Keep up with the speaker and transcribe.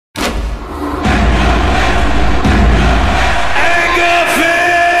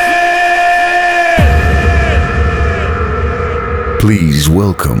Please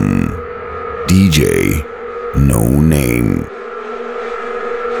welcome DJ No Name.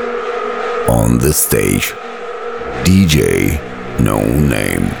 On the stage, DJ No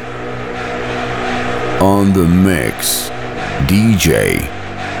Name. On the mix, DJ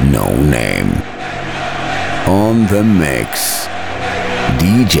No Name. On the mix,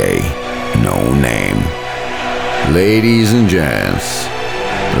 DJ No Name. Ladies and gents,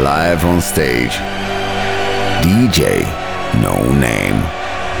 live on stage, DJ No Name.